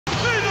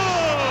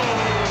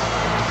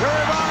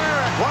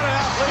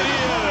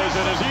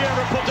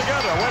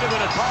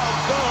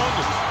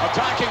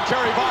attacking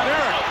Kerry Von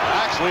Erich.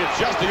 Actually, it's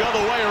just the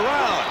other way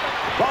around.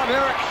 Von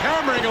Erich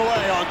hammering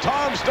away on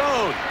Tom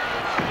Stone.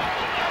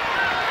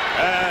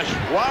 And,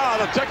 wow,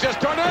 the Texas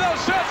Tornado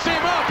sets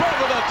him up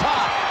over the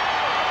top.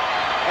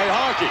 Hey,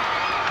 Honky,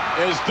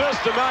 is this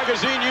the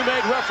magazine you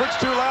made reference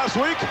to last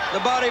week?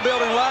 The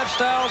Bodybuilding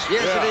Lifestyles?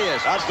 Yes, Yeah, it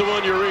is. That's the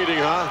one you're reading,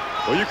 huh?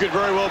 Well, you could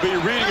very well be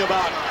reading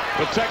about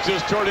the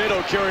Texas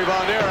Tornado, Kerry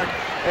Von Erich.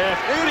 If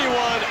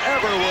anyone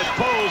ever would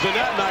pose in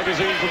that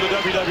magazine from the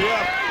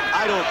WWF,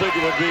 I don't think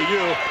it would be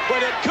you,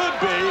 but it could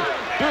be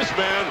this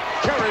man,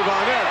 Kerry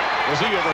Von Erich. Was he ever